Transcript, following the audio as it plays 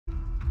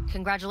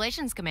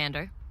Congratulations,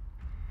 Commander.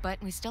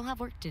 But we still have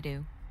work to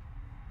do.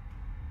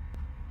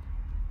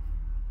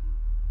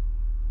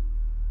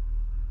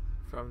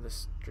 From the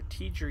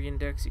Strategery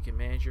Index, you can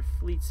manage your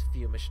fleet's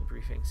view mission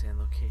briefings and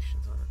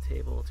locations on the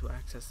table. To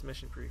access the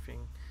mission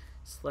briefing,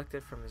 select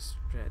it from the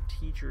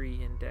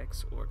Strategery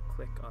Index or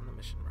click on the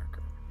mission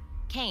marker.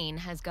 Kane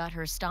has got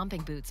her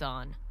stomping boots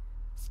on.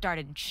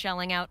 Started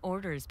shelling out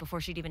orders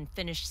before she'd even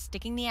finished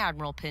sticking the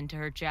Admiral pin to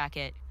her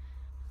jacket.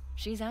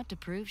 She's out to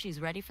prove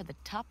she's ready for the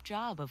top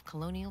job of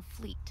Colonial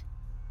Fleet.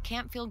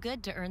 Can't feel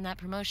good to earn that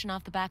promotion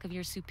off the back of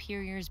your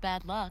superior's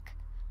bad luck.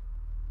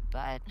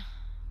 But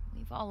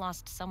we've all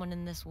lost someone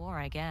in this war,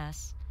 I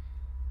guess.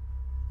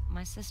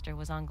 My sister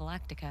was on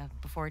Galactica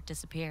before it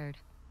disappeared.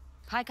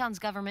 Pycon's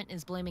government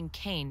is blaming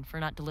Kane for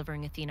not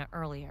delivering Athena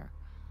earlier.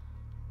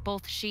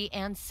 Both she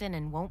and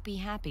Sinan won't be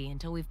happy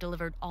until we've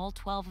delivered all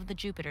 12 of the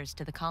Jupiters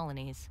to the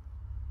colonies.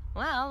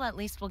 Well, at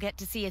least we'll get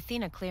to see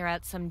Athena clear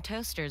out some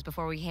toasters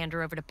before we hand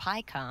her over to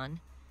Pycon.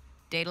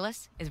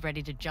 Daedalus is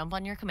ready to jump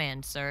on your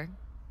command, sir.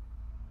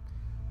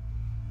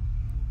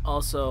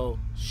 Also,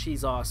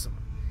 she's awesome.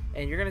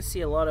 And you're going to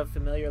see a lot of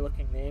familiar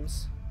looking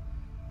names.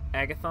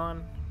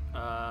 Agathon,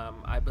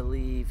 I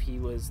believe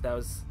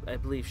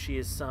she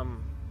is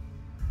some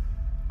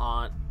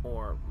aunt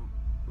or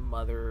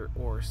mother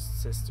or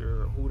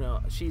sister, who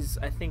knows.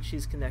 I think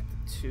she's connected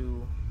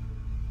to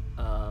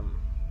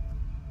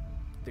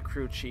the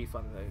crew chief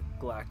on the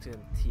Galactica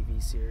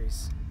TV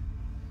series,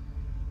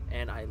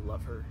 and I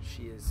love her.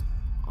 She is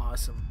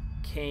awesome.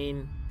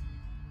 Kane's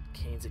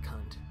a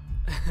cunt.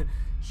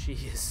 She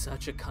is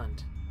such a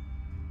cunt.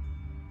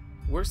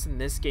 Worse in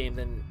this game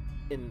than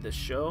in the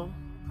show.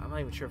 I'm not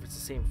even sure if it's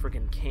the same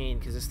friggin' Kane,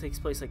 because this takes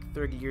place like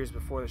 30 years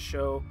before the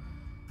show,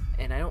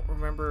 and I don't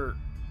remember.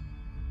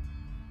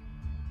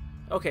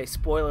 Okay,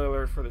 spoiler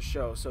alert for the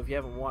show. So if you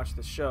haven't watched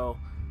the show,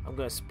 I'm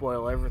gonna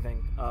spoil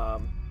everything.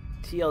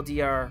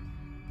 TLDR,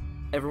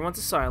 everyone's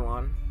a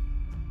Cylon,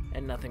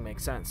 and nothing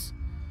makes sense.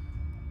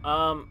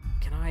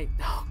 Can I?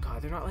 Oh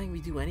god, they're not letting me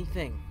do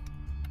anything.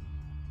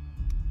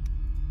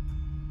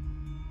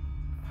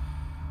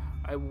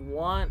 I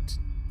want.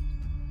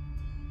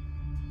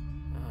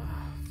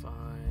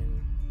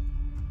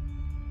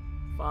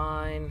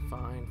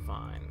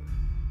 Fine.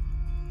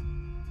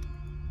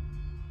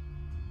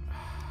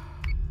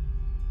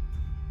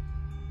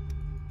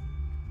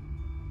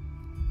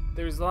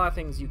 There's a lot of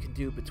things you can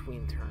do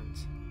between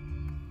turns.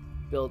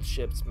 Build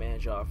ships,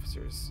 manage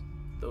officers,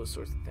 those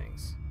sorts of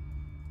things.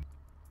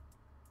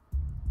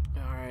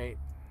 Alright.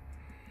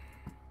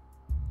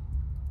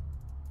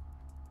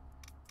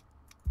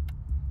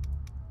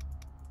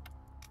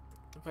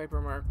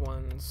 Viper Mark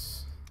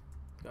 1s,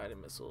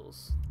 guided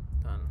missiles,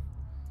 done.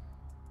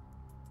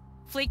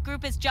 Fleet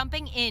group is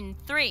jumping in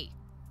 3,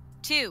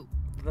 2,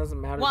 It doesn't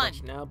matter 1.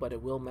 much now, but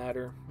it will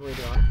matter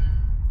later on.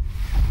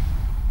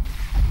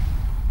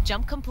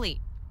 Jump complete.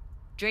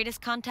 Dratus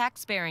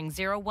contacts bearing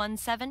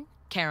 017,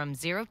 Karam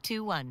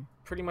 021.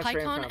 Pretty much right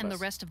in front Pycon of and the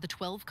us. rest of the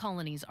 12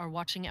 colonies are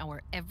watching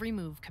our every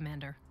move,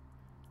 Commander.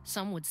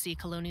 Some would see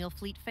Colonial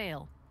Fleet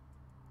fail.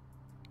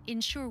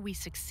 Ensure we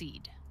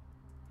succeed.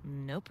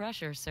 No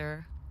pressure,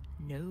 sir.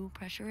 No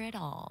pressure at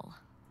all.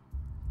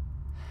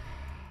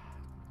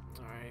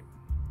 Alright.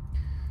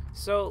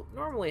 So,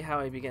 normally how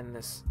I begin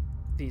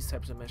these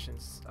types of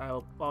missions,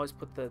 I'll always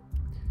put the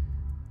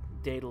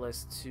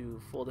Daedalus to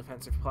full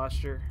defensive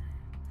posture,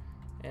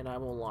 and I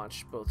will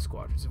launch both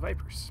squadrons of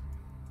Vipers.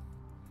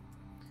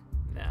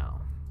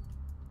 Now,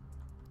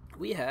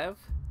 we have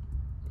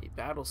a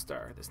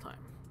Battlestar this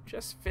time.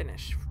 Just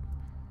finished.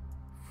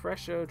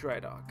 Fresho dry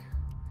dock.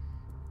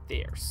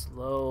 They are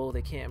slow,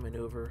 they can't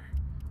maneuver.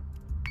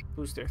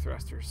 Boost their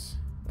thrusters.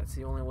 That's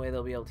the only way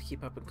they'll be able to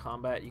keep up in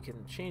combat. You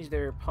can change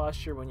their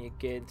posture when you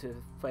get into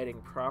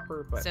fighting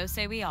proper, but So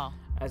say we all.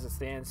 as it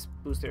stands,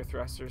 boost their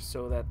thrusters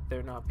so that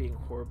they're not being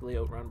horribly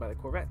outrun by the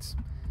corvettes.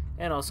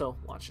 And also,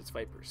 launch its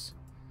Vipers.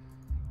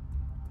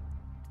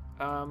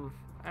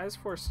 As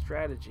for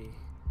strategy,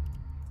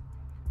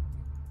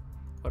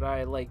 what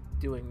I like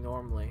doing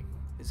normally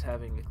is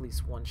having at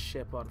least one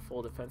ship on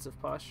full defensive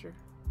posture.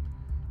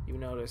 You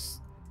notice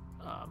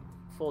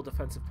full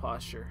defensive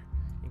posture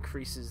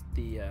increases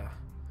the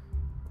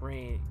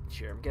range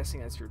here. I'm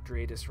guessing that's your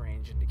Dratus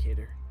range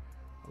indicator.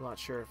 I'm not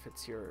sure if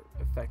it's your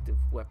effective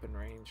weapon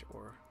range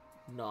or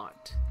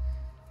not.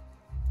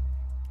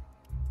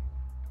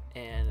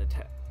 And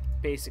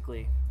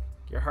basically,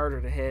 you're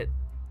harder to hit.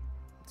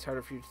 It's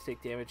harder for you to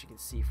take damage. You can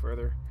see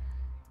further.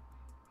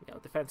 You know,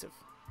 defensive.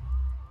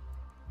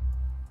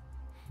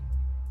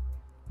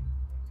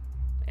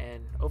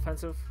 And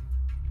offensive,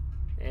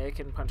 it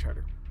can punch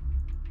harder.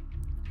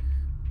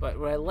 But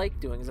what I like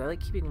doing is I like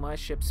keeping my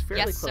ships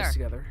fairly Yes, close sir.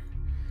 together.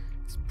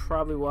 It's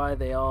probably why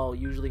they all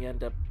usually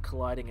end up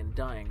colliding and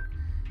dying.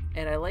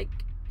 And I like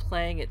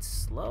playing it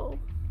slow,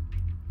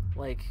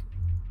 like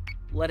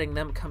letting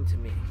them come to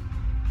me.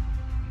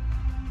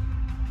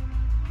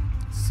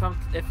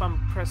 If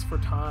I'm pressed for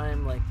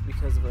time, like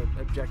because of an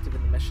objective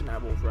in the mission, I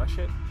will rush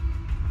it.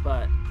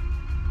 But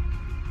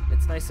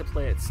It's nice to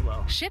play it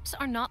slow. Ships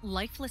are not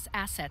lifeless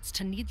assets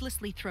to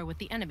needlessly throw at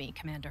the enemy,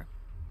 Commander.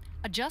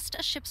 Adjust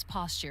a ship's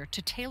posture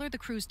to tailor the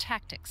crew's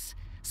tactics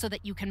so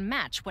that you can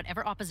match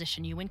whatever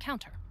opposition you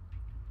encounter.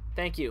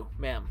 Thank you,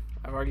 ma'am.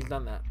 I've already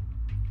done that.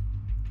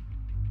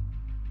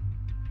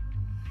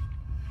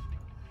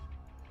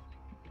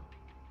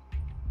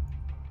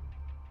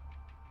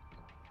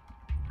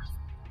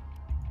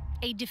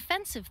 A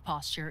defensive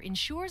posture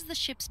ensures the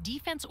ship's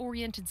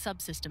defense-oriented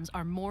subsystems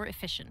are more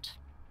efficient.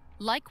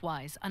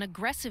 Likewise, an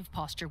aggressive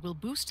posture will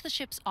boost the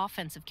ship's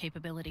offensive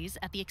capabilities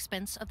at the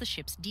expense of the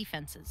ship's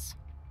defenses.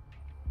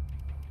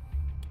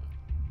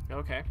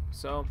 Okay,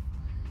 so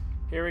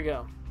here we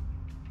go.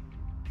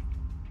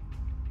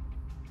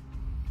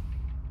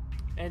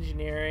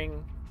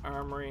 Engineering,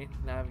 armory,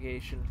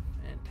 navigation,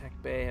 and tech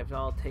bay have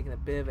all taken a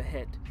bit of a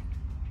hit.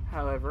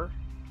 However,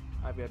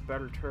 I've got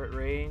better turret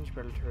range,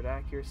 better turret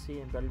accuracy,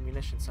 and better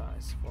munition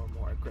size for a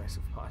more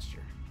aggressive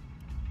posture.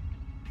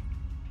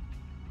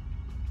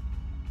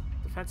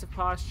 Defensive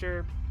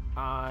posture,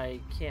 I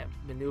can't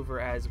maneuver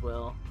as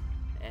well,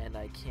 and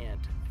I can't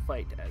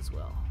fight as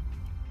well.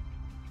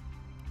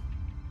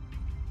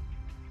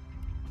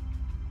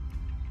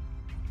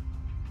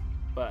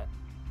 But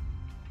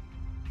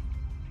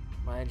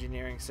my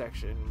engineering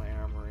section, my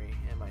armory,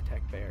 and my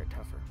tech bay are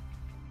tougher.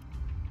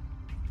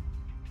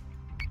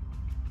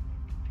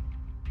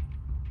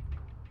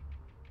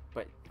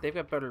 But they've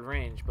got better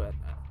range, but,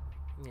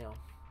 you know,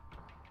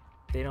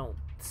 they don't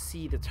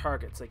see the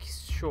targets. Like,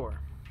 sure,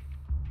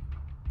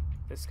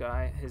 this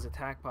guy, his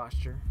attack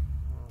posture,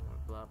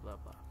 blah, blah,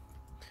 blah.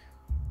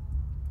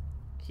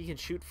 He can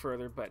shoot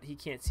further, but he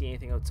can't see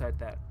anything outside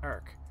that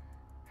arc.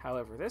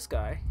 However, this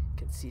guy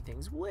can see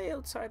things way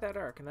outside that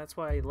arc, and that's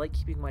why I like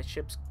keeping my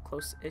ships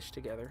close-ish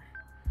together.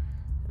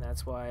 And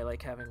that's why I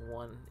like having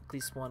one, at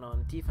least one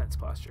on defense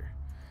posture.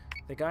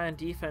 The guy on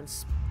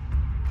defense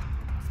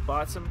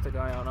spots him, the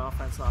guy on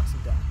offense knocks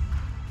him down.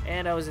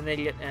 And I was an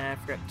idiot, and I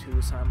forgot to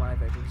assign my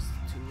Vipers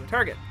to a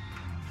target.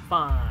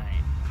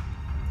 Fine.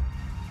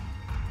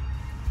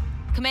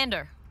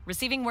 Commander,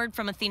 receiving word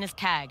from Athena's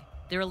CAG.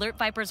 Their alert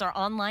Vipers are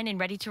online and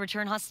ready to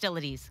return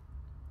hostilities.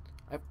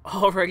 I've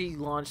already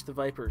launched the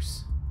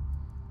Vipers.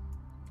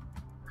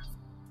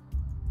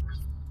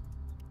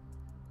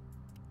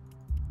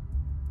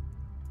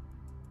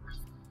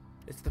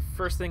 It's the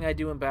first thing I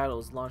do in battle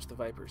is launch the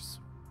Vipers.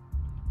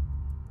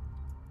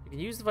 You can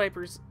use the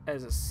Vipers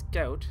as a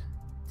scout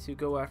to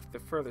go after the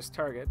furthest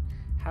target.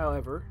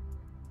 However,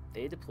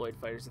 they deployed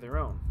fighters of their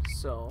own.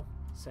 So,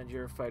 send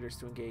your fighters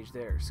to engage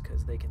theirs,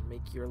 because they can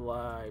make your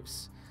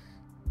lives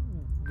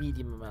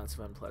medium amounts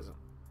of unpleasant.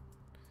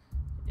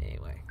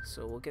 Anyway,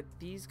 so we'll get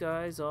these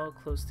guys all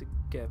close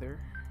together.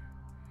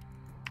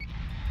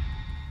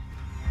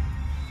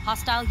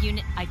 Hostile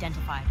unit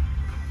identified.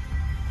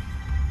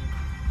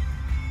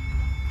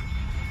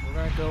 We're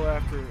gonna go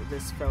after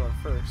this fella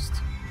first.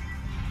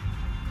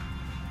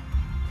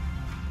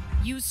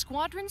 Use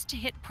squadrons to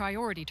hit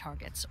priority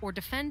targets or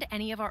defend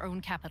any of our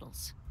own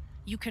capitals.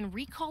 You can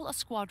recall a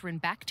squadron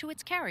back to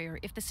its carrier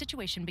if the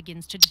situation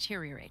begins to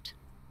deteriorate.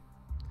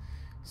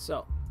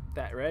 So,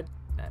 that red,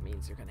 that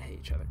means they're gonna hate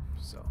each other.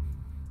 So,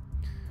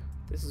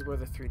 this is where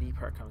the 3D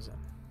part comes in.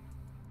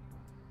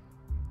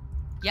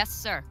 Yes,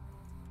 sir.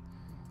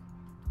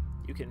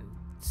 You can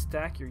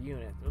stack your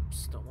unit.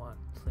 Oops, don't want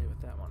to play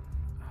with that one.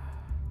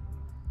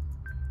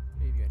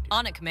 Maybe I do.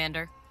 On it,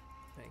 Commander.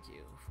 Thank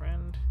you,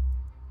 friend.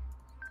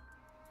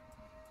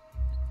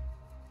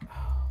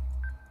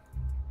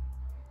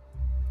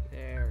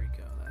 There we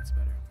go, that's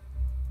better.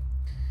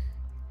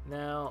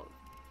 Now,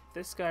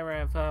 this guy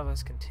right in front of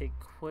us can take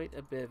quite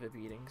a bit of a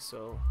beating,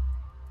 so...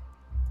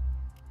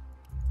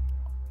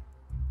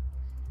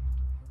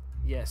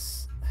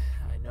 Yes,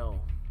 I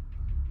know.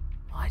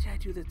 Why did I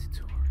do the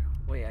tutorial?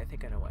 Wait, I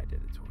think I know why I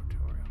did the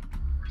tutorial.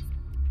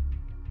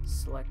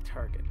 Select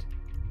target.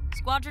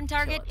 Squadron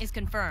target is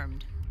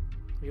confirmed.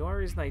 The only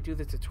reason I do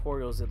the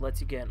tutorial is it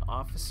lets you get an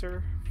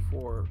officer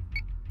for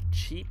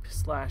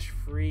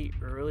cheap/free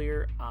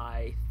earlier,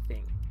 I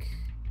think.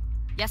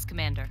 Yes,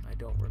 Commander. I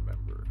don't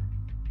remember.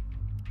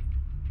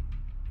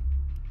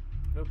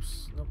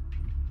 Oops, nope.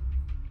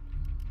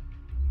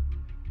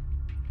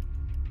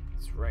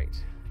 That's right.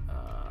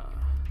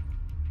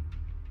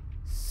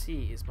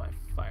 C is my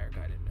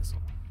fire-guided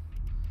missile.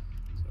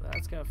 So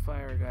that's got a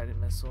fire-guided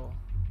missile.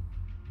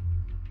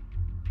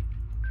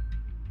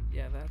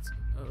 Yeah, that's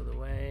out of the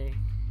way.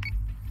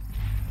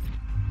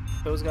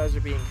 Those guys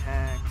are being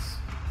hacked.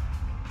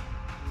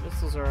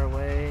 Missiles are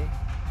away.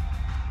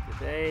 Did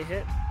they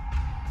hit?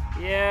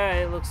 Yeah,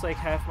 it looks like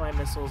half my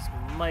missiles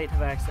might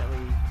have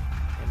accidentally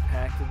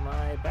impacted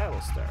my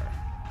Battlestar.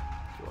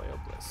 Joy of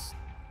bliss.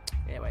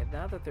 Anyway,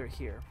 now that they're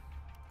here,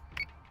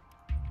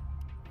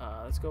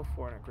 let's go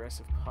for an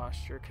aggressive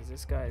posture because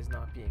this guy is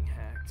not being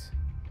hacked.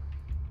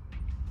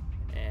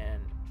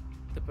 And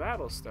the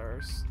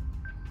Battlestars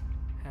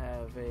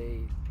have a...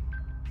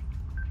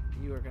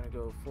 You are going to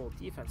go full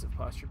defensive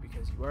posture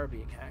because you are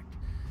being hacked.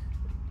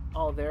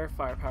 All their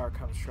firepower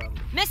comes from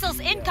Missiles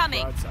the,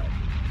 incoming! broadside.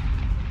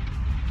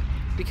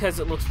 Because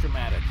it looks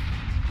dramatic.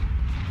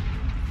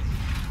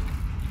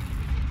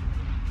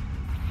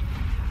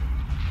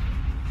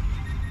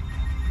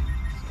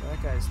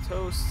 That guy's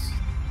toast.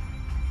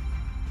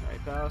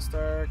 Alright,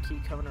 Battlestar,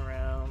 keep coming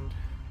around.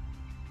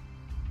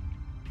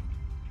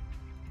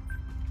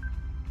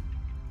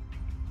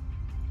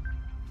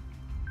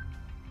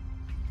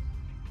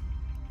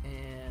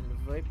 And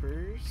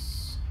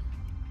Vipers.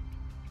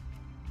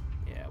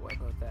 Yeah,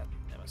 wipe out that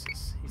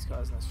nemesis. He's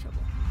causing us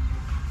trouble.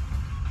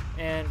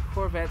 And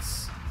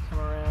Corvettes, come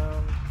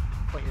around,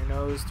 point your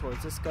nose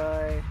towards this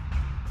guy.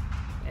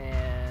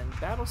 And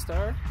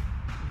Battlestar,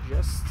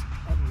 just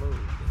unload.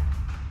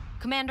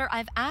 Commander,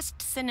 I've asked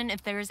Sinan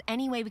if there is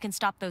any way we can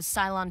stop those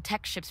Cylon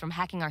tech ships from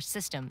hacking our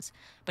systems,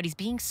 but he's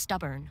being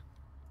stubborn.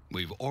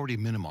 We've already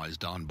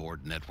minimized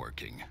onboard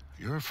networking.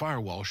 Your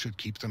firewall should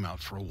keep them out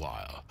for a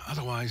while.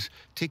 Otherwise,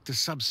 take the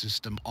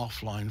subsystem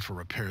offline for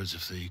repairs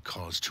if they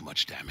cause too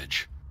much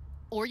damage.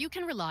 Or you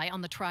can rely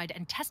on the tried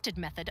and tested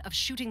method of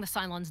shooting the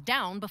Cylons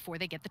down before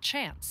they get the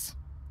chance.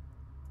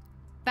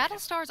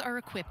 Battlestars are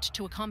equipped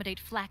to accommodate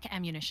flak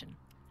ammunition.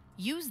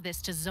 Use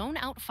this to zone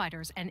out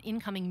fighters and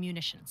incoming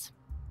munitions.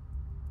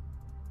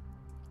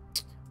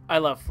 I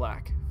love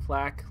flak.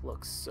 Flak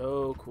looks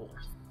so cool.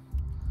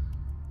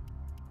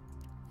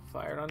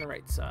 Fired on the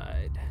right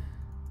side.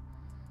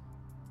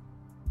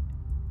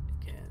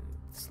 Again,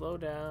 slow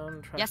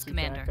down. Try Yes, to keep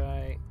Commander. that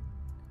guy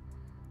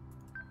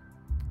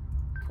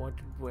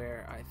pointed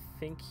where I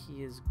think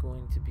he is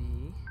going to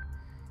be.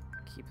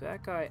 Keep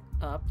that guy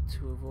up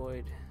to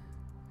avoid.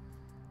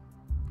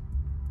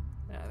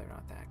 Nah, they're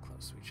not that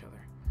close to each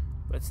other.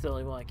 But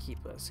still, you want to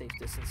keep a safe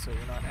distance so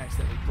you're not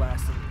accidentally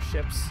blasting your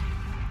ships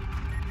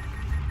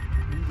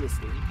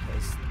needlessly,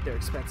 because they're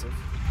expensive.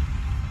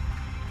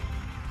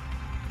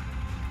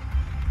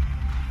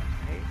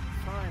 Alright,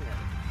 fine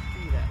then.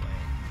 Be that way.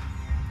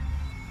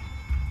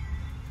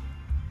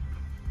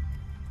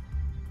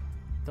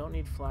 Don't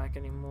need flak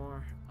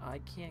anymore. I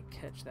can't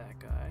catch that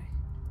guy.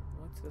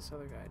 What's this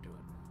other guy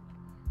doing?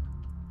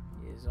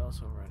 He is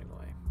also running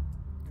away.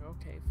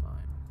 Okay,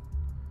 fine.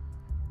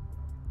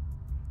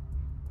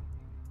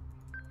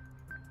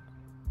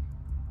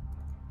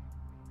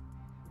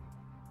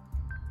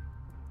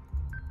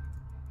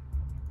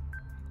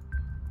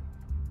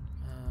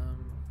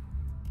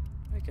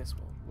 I guess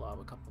we'll lob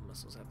a couple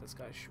missiles at this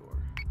guy, sure.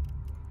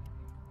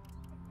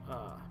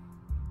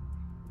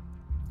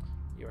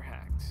 You're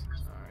hacked.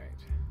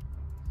 Alright.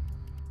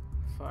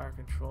 Fire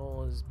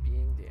control is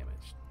being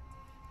damaged.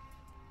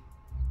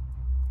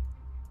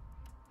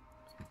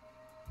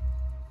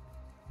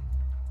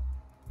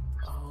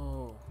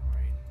 Oh,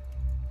 right.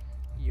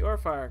 Your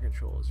fire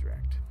control is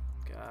wrecked.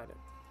 Got it.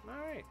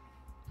 Alright.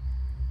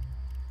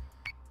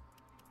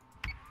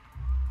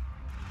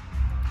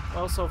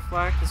 Also,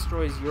 flak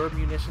destroys your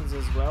munitions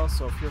as well,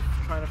 so if you're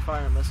trying to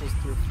fire missiles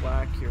through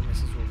flak, your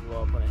missiles will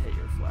blow up when it hit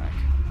your flak.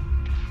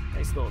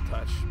 Nice little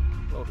touch.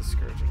 A little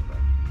discouraging, but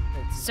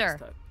it's a Sir, nice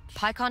touch.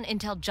 PyCon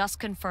Intel just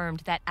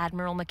confirmed that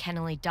Admiral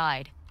McKinley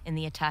died in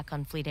the attack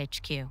on Fleet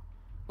HQ.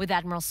 With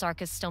Admiral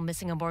Sarkis still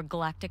missing aboard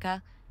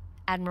Galactica,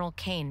 Admiral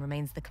Kane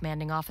remains the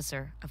commanding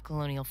officer of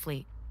Colonial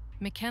Fleet.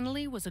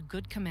 McKinley was a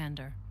good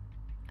commander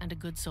and a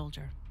good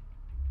soldier.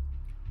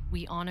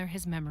 We honor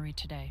his memory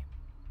today.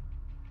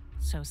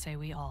 So say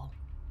we all.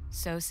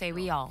 So say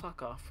we all.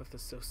 Fuck off with the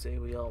so say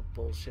we all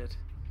bullshit.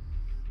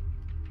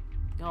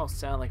 Y'all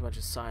sound like a bunch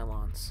of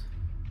Cylons.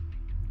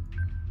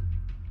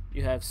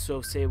 You have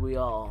so say we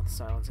all. The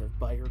Cylons have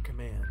by your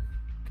command.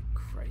 Good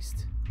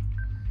Christ.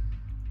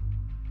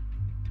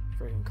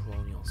 Friggin'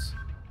 colonials.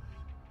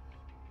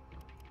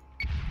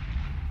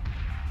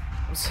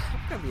 I'm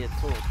gonna be a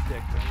total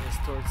dick during this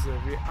towards the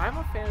I'm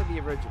a fan of the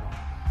original.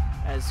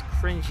 As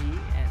cringy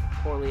and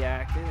poorly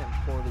acted and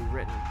poorly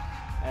written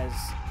as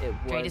it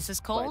was. Dratus is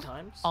cold. By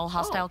times. All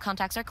hostile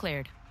contacts are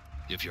cleared.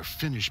 If you're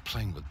finished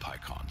playing with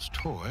PyCon's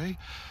toy,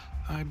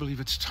 I believe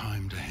it's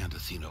time to hand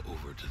Athena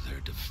over to their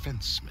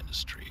defense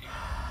ministry.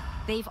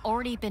 They've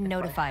already been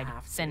notified,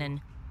 have to.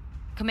 Sinan.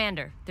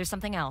 Commander, there's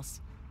something else.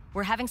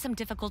 We're having some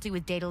difficulty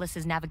with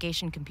Daedalus's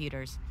navigation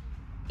computers.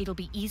 It'll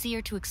be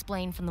easier to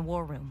explain from the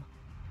war room.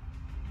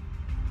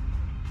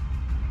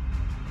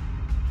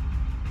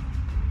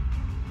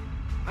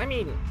 I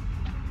mean,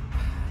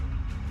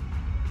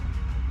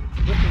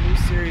 with the new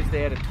series,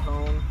 they had a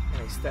tone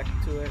and they stuck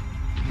to it.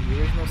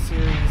 The original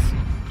series,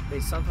 they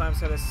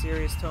sometimes had a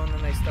serious tone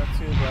and they stuck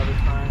to it, but other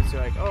times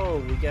they're like, oh,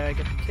 we gotta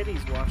get the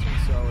kiddies watching,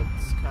 so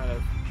it's kind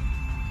of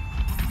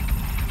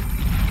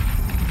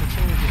a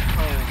change of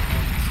tone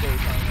and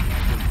storytelling and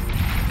language.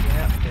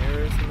 Yeah,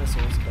 there's the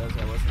missiles because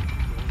I wasn't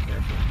being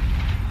careful.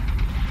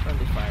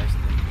 Friendly fires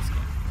in this game.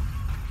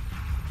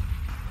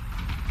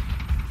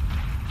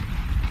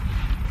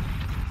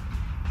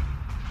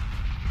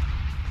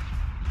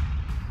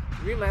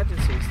 Reimagined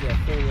series did a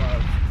whole lot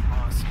of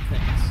awesome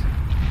things.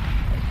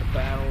 Like the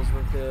battles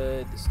were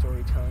good, the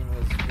storytelling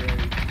was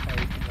very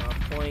tight and on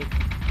point,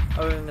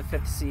 other than the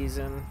 5th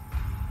season.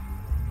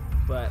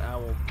 But I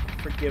will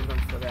forgive them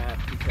for that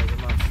because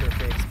I'm not sure if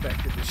they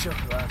expected the show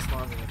to last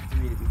longer than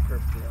 3, to be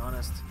perfectly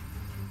honest.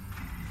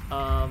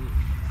 But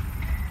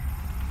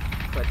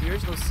the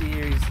original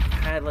series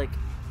had like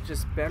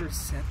just better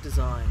set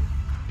design.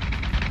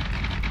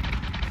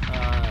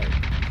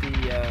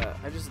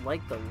 I just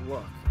like the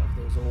look of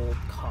those old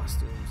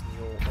costumes and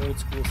the old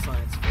school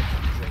science fiction.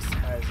 Just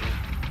has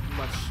a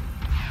much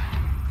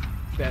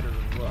better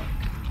look,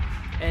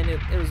 and it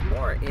was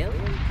more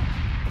alien.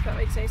 If that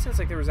makes any sense,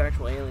 like there was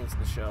actual aliens in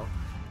the show,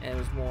 and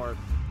there's more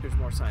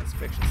science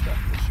fiction stuff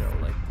in the show.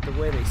 Like the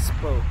way they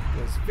spoke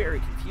was very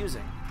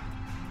confusing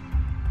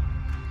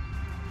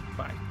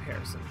by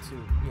comparison to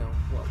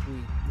what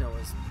we know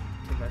as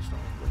conventional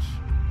English.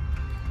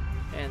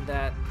 And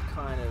that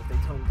they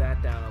toned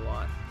that down a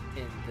lot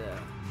in the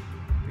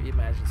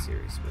reimagined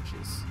series, which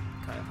is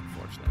kind of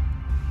unfortunate.